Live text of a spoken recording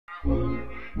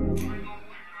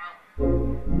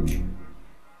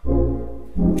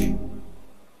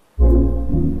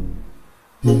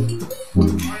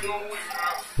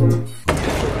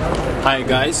Hi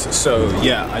guys, so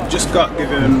yeah, I just got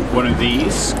given one of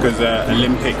these because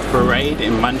Olympic parade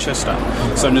in Manchester,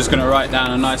 so I'm just going to write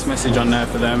down a nice message on there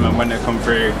for them, and when they come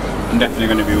through I'm definitely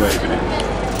going to be waving it.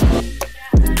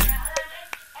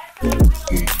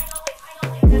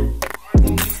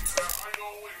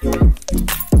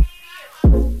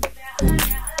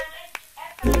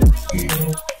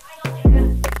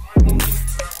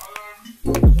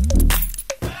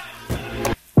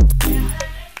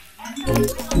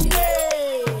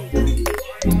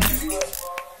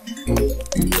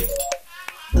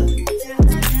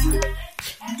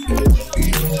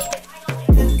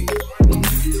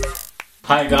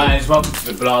 Hi guys, welcome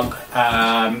to the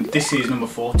vlog. This is number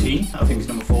 14, I think it's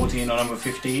number 14 or number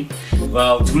 15.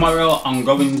 Well, tomorrow I'm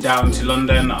going down to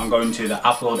London. I'm going to the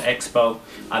World Expo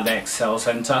at the Excel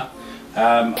Centre.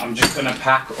 I'm just going to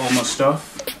pack all my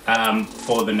stuff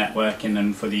for the networking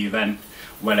and for the event.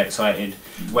 Well excited.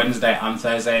 Wednesday and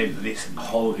Thursday this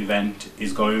whole event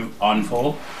is going on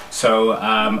for, so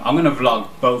I'm going to vlog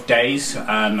both days,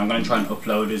 and I'm going to try and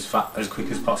upload as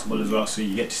quick as possible as well, so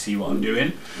you get to see what I'm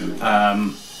doing.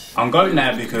 I'm going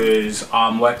there because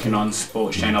I'm working on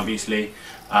Sports Chain, obviously,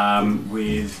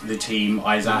 with the team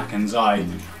Isaac and Zai,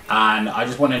 and I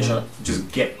just wanted to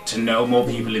just get to know more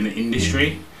people in the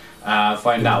industry.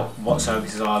 Find out what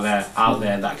services are there out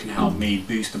there that can help me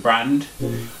boost the brand,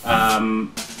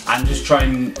 and just try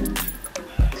and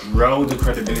grow the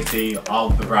credibility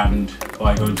of the brand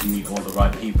by going to meet all the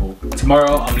right people.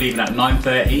 Tomorrow I'm leaving at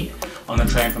 9:30 on the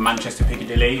train from Manchester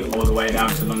Piccadilly all the way down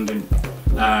to London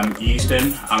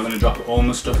Euston. I'm going to drop all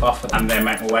my stuff off and then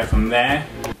make my way from there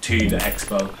to the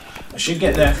expo. I should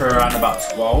get there for around about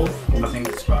 12, I think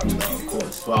it's about 12, quarter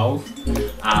to 12,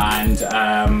 and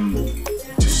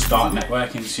just start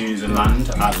networking as soon as I land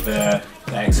at the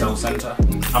Excel Centre.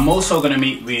 I'm also going to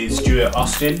meet with Stuart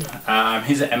Austin.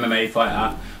 He's an MMA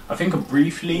fighter. I think I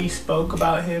briefly spoke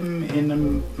about him in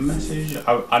a message.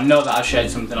 I know that I shared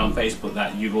something on Facebook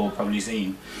that you've all probably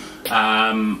seen.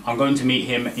 I'm going to meet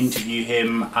him, interview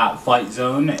him at Fight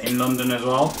Zone in London as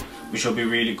well, which will be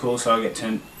really cool, so I get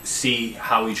to see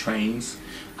how he trains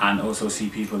and also see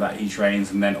people that he trains,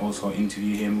 and then also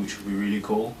interview him, which will be really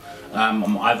cool.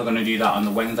 I'm either going to do that on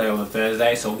the Wednesday or the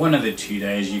Thursday, so one of the 2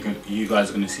 days you guys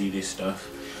are going to see this stuff.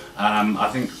 I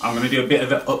think I'm going to do a bit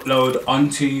of an upload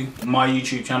onto my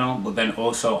YouTube channel, but then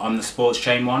also on the Sports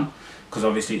Chain one, because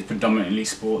obviously it's predominantly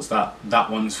sports that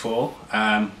one's for,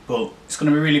 but it's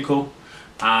going to be really cool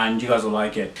and you guys will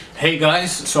like it. Hey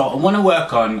guys, so I want to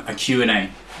work on a Q&A.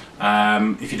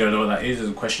 If you don't know what that is, it's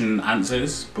a question and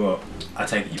answers, but I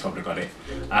take it you probably got it.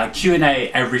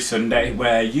 Q&A every Sunday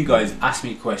where you guys ask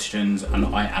me questions and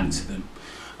I answer them.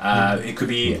 It could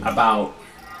be about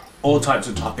all types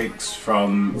of topics,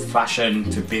 from fashion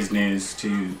to business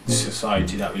to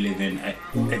society that we live in,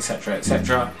 etc,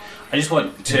 etc. I just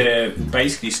want to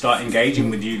basically start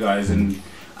engaging with you guys and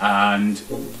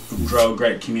grow a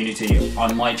great community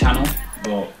on my channel,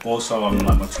 but also on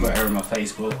like my Twitter and my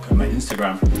Facebook and my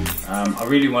Instagram. I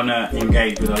really want to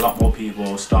engage with a lot more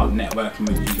people, start networking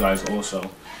with you guys also,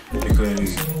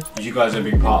 because you guys are a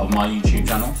big part of my YouTube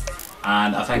channel,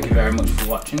 and I thank you very much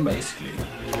for watching basically.